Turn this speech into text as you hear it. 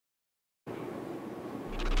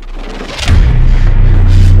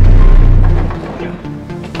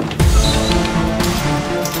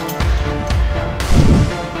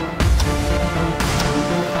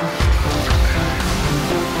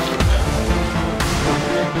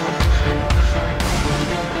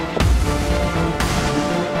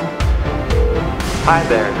Hi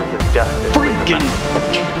there, this is Justin.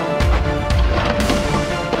 Freaking...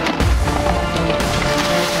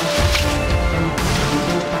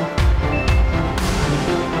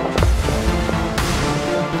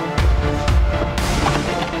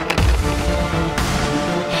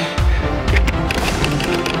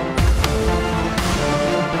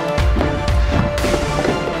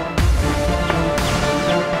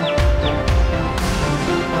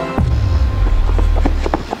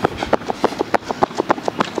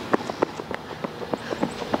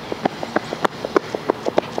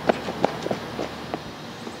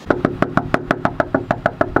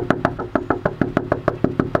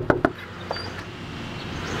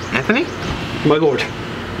 Anthony? My lord.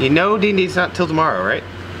 You know D&D's not till tomorrow, right?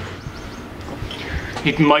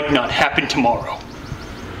 It might not happen tomorrow.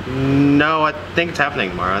 No, I think it's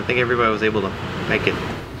happening tomorrow. I think everybody was able to make it.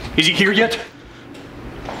 Is he here yet?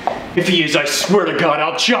 If he is, I swear to God,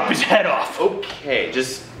 I'll chop his head off. Okay,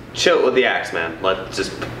 just chill with the axe, man. Let's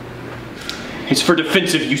just... It's for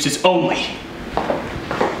defensive uses only.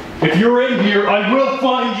 If you're in here, I will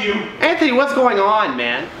find you. Anthony, what's going on,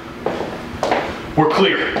 man? We're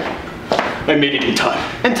clear. I made it in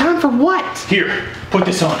time. In time for what? Here, put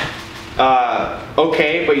this on.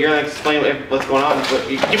 Okay, but you're not explaining what's going on.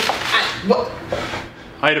 What?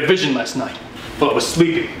 I had a vision last night while I was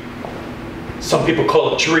sleeping. Some people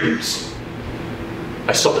call it dreams.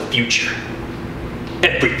 I saw the future.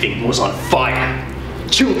 Everything was on fire.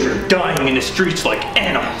 Children dying in the streets like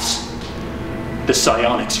animals. The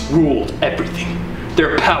psionics ruled everything.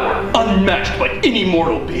 Their power unmatched by any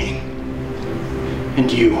mortal being. And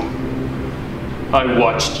you, I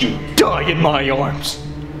watched you die in my arms.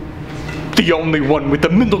 The only one with the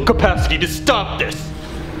mental capacity to stop this.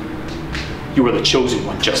 You are the chosen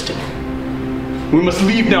one, Justin. We must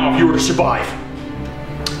leave now if you are to survive.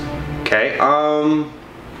 Okay,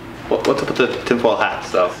 what's up with the tinfoil hat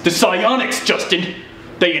stuff? The psionics, Justin.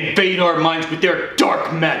 They invade our minds with their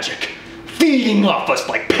dark magic, feeding off us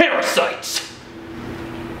like parasites.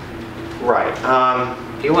 Right,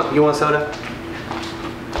 you want soda?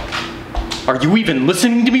 Are you even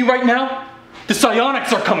listening to me right now? The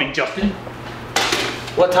psionics are coming, Justin.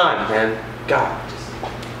 What time, man? God.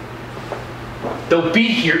 They'll be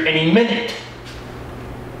here any minute.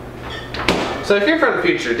 So if you're from the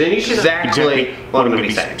future, then you should exactly what I'm going to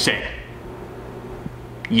be saying.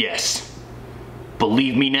 Yes.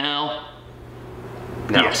 Believe me now?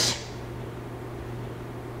 No. Yes.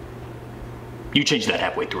 You changed that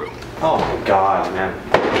halfway through. Oh my God,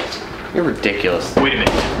 man. You're ridiculous. Wait a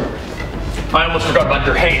minute. I almost forgot about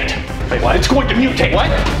your hand. Wait, what? It's going to mutate. What?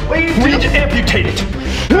 What are you doing? We need to amputate it.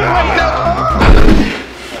 Wait, no.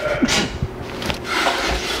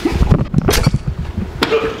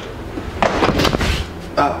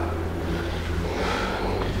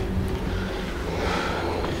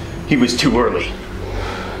 He was too early.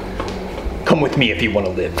 Come with me if you want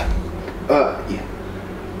to live. Yeah.